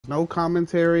No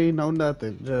commentary, no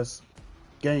nothing. Just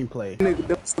gameplay. Them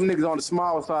niggas on the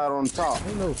small side on the top.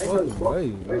 Ain't no fucking way,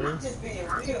 man. Just being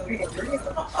real. Your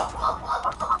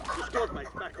squad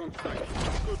mates back on station.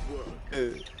 Good work.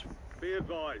 Be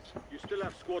advised, you still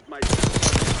have squad mates.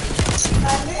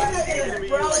 Enemy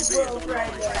UAV is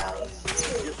online.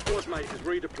 Your squad mate is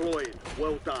redeploying.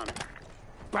 Well done.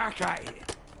 Back at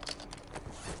it.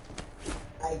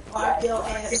 Like, park your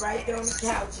ass right there on the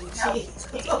couch and cheese.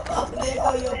 There go your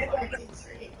parking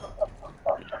tree.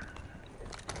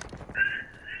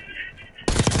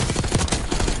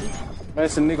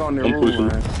 That's a nigga on the roof,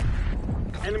 man.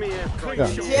 Enemy airstrike.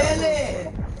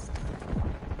 Chillin'.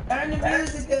 Turn the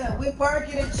music up. We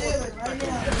parking and chilling right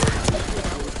now.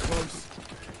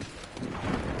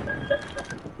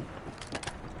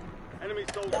 Enemy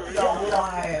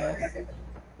soldier.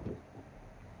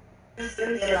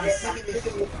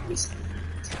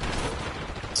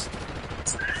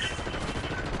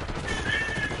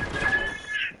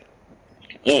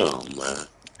 Damn, man.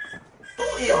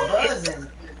 Still buzzing.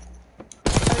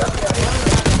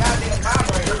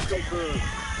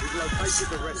 We've located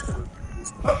the rest of them.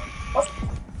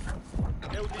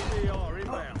 LDDR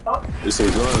inbound. This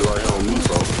ain't guns right here on me,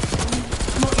 bro.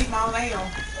 I'm gonna eat my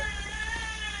lamb.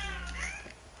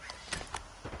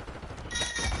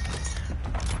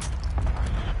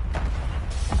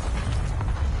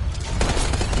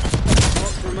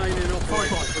 Marks remain in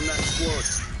operation from that squad.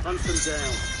 Hunt them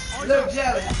down. Look,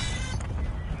 Jelly.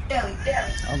 Jelly.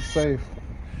 I'm safe.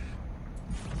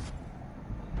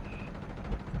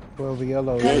 12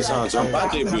 yellow. Next time, jump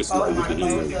out there, bitch.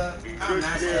 Good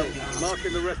kill.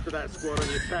 Marking the rest of that squad on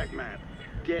your attack map.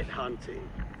 Get hunting.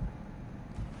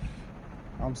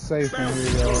 I'm safe in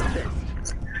here, y'all.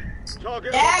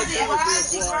 Target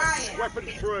crying?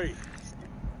 Weapons free.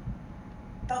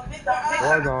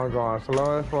 Warzone going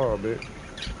slow as fuck, bitch.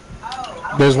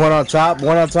 There's one on top.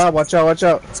 One on top. Watch out. Watch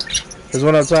out. There's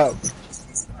one on top.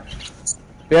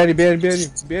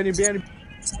 Behind.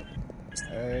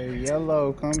 Hey,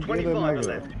 yellow, come get a 25 nigga.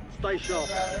 left. Stay sharp.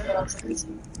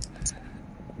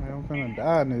 Man, I'm finna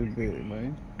die in this bit,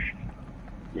 man.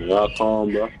 Y'all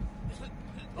calm, bro.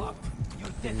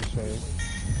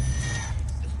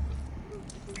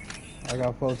 I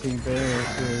got 14 bands,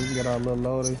 so we can get our little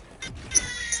loaded.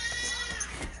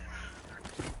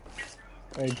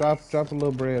 Hey, drop a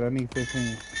little bread. I need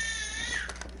 15.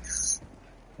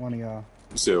 One of y'all.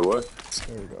 You said what?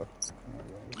 There we go.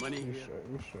 Money here.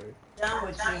 We're straight. Done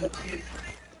with you.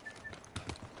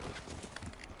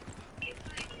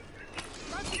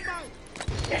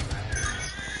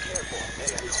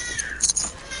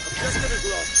 Objective is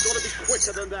lost. Gotta be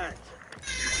quicker than that.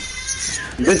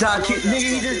 Nigga,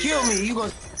 you just killed me. You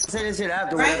gonna say this shit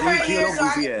after when you kill your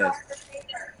goofy ass.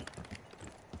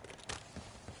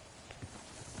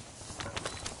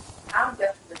 I'm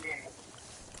definitely there.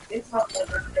 This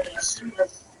motherfucker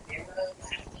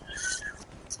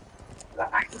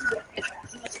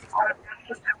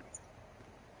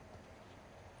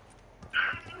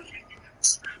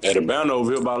At the bound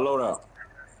over here by loadout.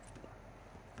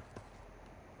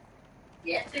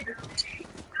 Yes,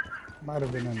 Might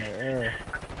have been in the air.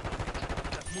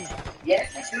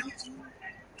 yes.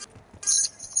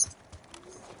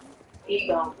 Here you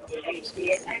go.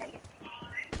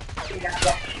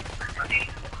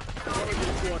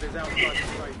 Squad is outside the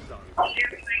safe zone.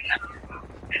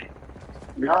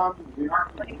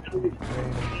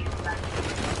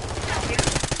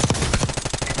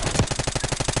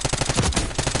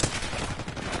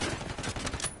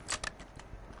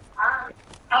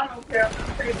 I don't care.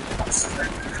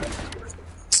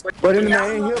 But in the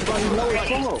man here, but he low as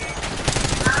fuck.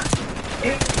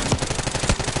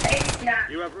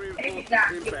 You have reinforcements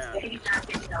inbound.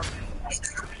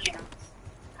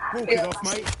 Walk it off,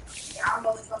 mate.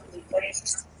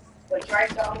 But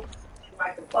Draco,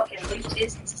 like the fucking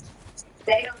leeches,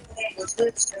 they don't think it's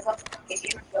good to fucking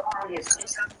get your arm is.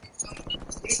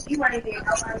 You want to be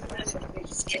nobody wants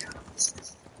to get out.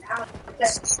 Now,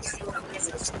 that's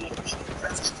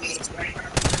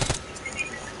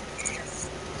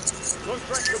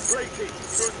Contract completed.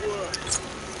 Good work.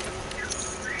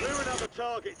 Clear another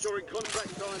target during contract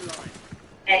timeline.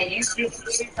 and you should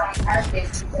get it from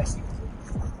purpose because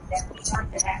that's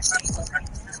something that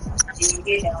happens. You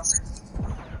get them.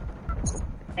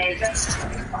 And just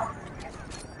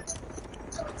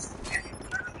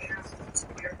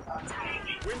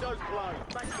Windows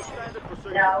closed. Back to standard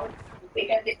procedure. no,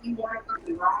 because if you want to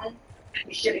be wrong,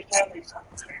 you should have told me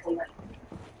something.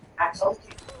 I told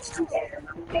you to do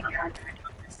that.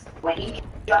 When he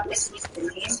dropped this piece to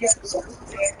me and just was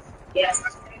there, yes,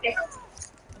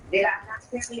 did I not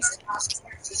tell you the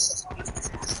possibility?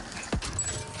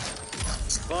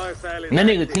 Fire sale is That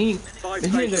nigga active. team. Five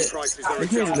This station nigga. prices are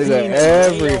This nigga adjusted. Nigga, team.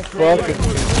 every Ain't play fucking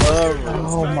like. cover.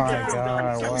 Oh my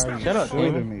god, why are you Shut up,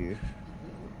 shooting Timmy. me?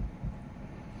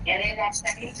 And then that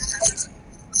second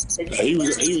He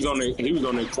was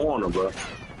on that corner, bro.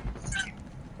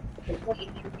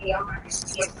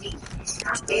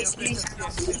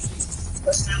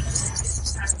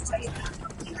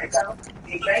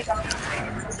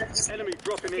 Enemy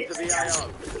dropping into the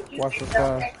AO. Watch the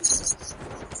sky.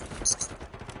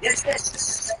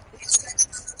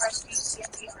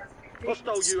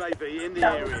 Hostile UAV in the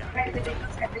area.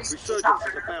 Resurgence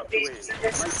is about to end.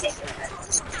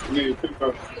 Make it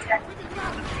count.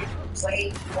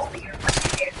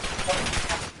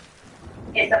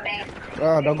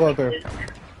 Ah, don't go out there.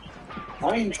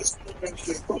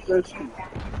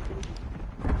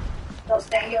 So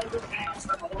stay your little ass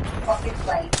from a little fucking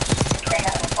place. Stay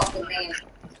out of a fucking man.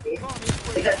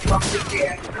 Because fucking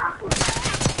there.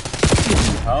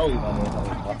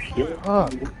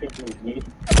 Fuck.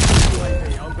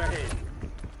 UAV overhead.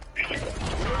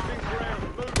 Moving ground.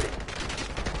 Moving.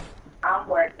 I'm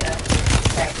worked up.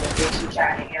 That's what bitch you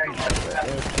trying to area.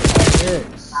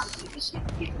 Yes.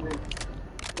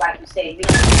 Like you said, you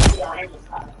don't be on any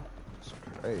car.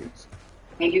 Crazy.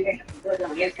 And you can put it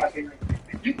on his fucking.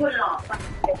 You put it on.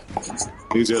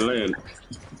 He's just laying.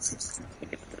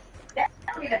 That's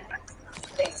not even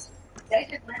they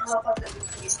just let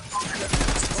motherfuckers.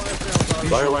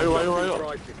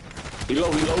 Right. He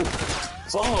low.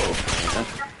 Fall.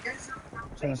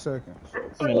 10 seconds.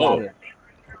 Oh.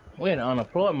 We in an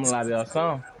unemployment lobby or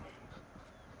something.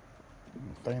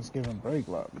 Thanksgiving break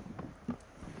lobby.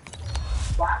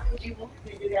 Why would you want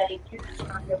to do that if you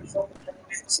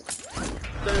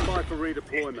Stand by for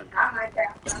redeployment. I might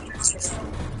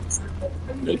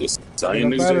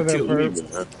Same niggas that killed me,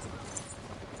 man.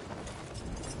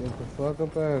 Get the fuck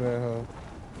up out of there, hoe.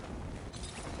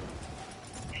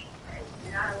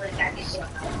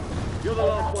 You're the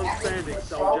last one standing,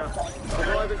 soldier.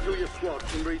 Survive until your squad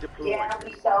can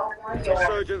redeploy.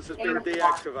 Resurgence has been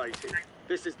deactivated.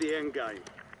 This is the end game.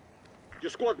 Your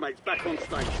squad mates back on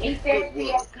station. Good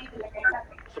work.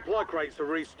 Supply crates are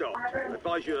restocked.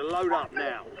 Advise you to load up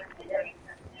now.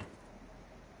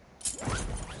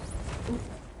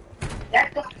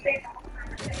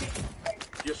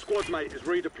 Your squad mate is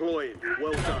redeploying.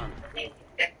 Well done.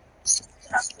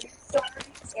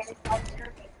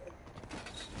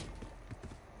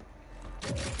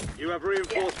 You have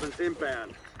reinforcements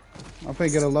inbound. I'm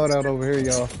finna get a loadout over here,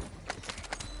 y'all.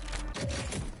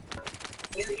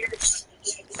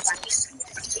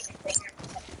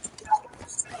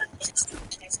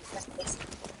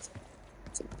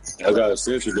 I got a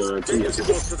sentry gun Get too. your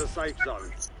squad to the safe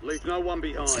zone. Leave no one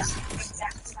behind.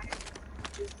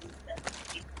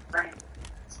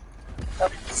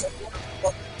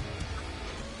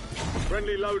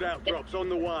 Friendly loadout drops on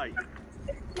the way.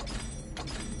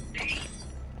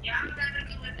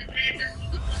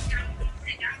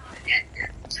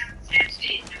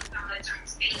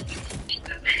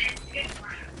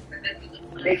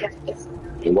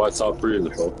 And watch top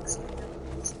prison, folks.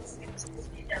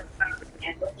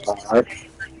 Alright.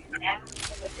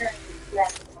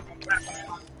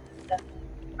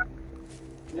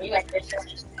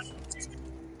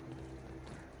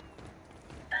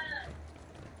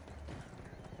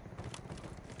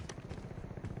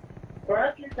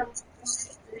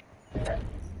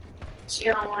 She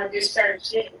don't want to do certain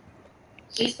shit.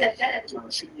 She said that.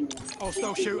 Oh,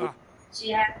 still shooter.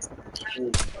 She had,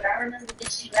 but I remember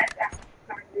that she left out.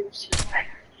 She was like,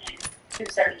 I can't do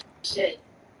certain shit.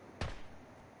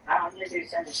 I don't do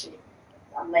certain shit.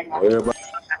 I'm like, Worry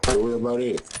about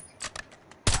it.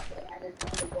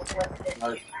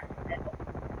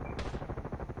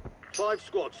 5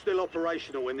 squads still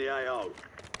operational in the AO.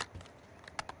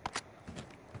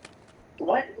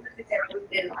 What?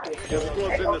 Your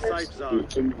squad's in the safe zone.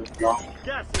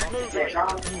 Gas is moving.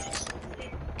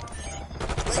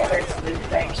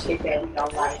 Shit that we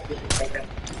don't like.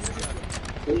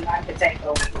 We like to take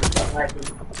over. We don't like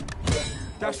it.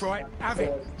 That's right. Have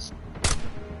it.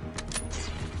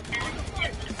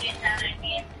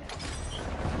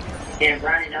 And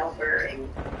running over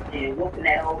and whooping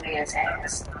that old man's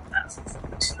ass. I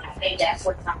think that's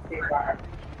what top they are.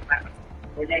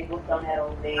 When they whooped on that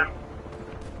old man.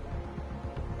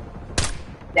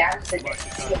 That was the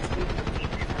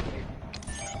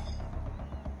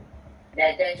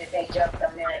that day that they jumped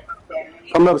on that.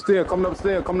 Coming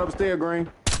upstairs, Green.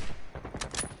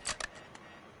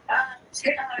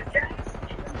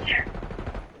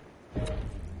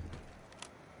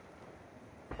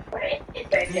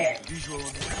 Visual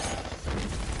on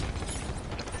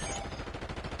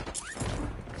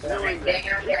 9 men. Keep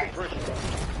the pressure on.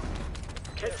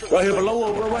 Head to the Right here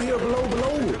below, bro. Right here below.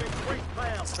 increased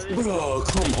payouts for this. Bro,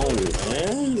 come on,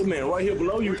 man. This man right here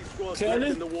below you. 3 squads Kelly?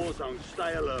 left in the war zone.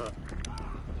 Stay alert.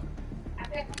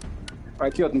 I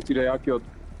killed him today. I killed him.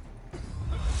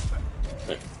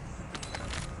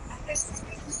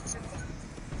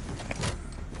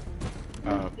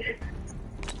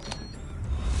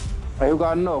 Hey, who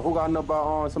got enough? Who got enough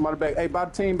by somebody back? Hey, by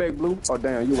the team back, Blue. Oh,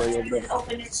 damn, you way over there. Oh,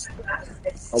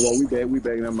 well, we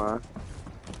back, never mind.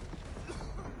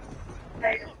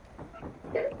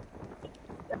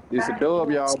 It's a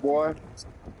dub, y'all, boy.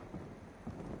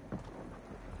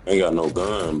 Ain't got no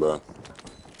gun, bro.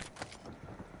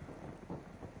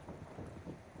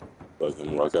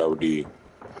 Fucking rock out with the.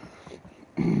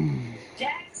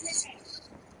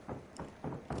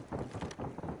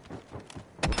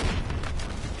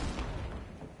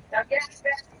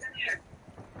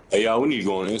 Hey, y'all, we need to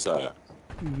go on the inside.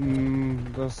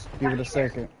 Just give it a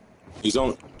second. He's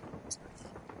on.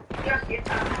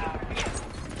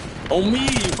 On me,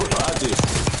 bro. I just.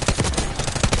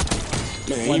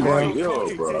 Man, he right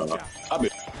here, bro. I've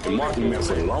been marking him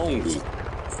for the longest.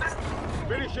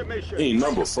 Finish your mission. He ain't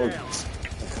number Take it 4. down.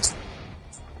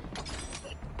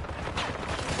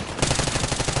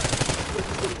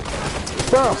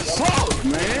 Bro, fuck,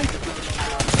 man.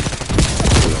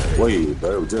 Wait,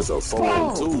 that was just a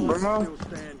 4-2. Still Oh.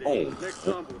 standing. Next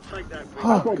time we'll take that.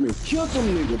 I fucking killed them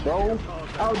niggas, bro.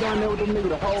 I was down there with them niggas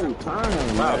the whole time,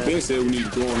 man. I've been said we need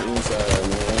to go on the inside,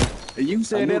 man. And you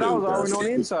said that I was already on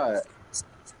the inside.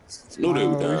 Knew they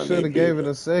were down We should there, have gave big. it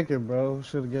a second, bro.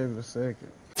 Should have gave it a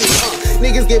second.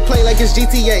 Niggas get played like it's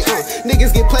GTA.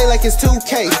 Niggas get played like it's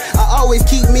 2K. I always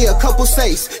keep me a couple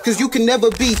safes, cause you can never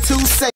be too safe.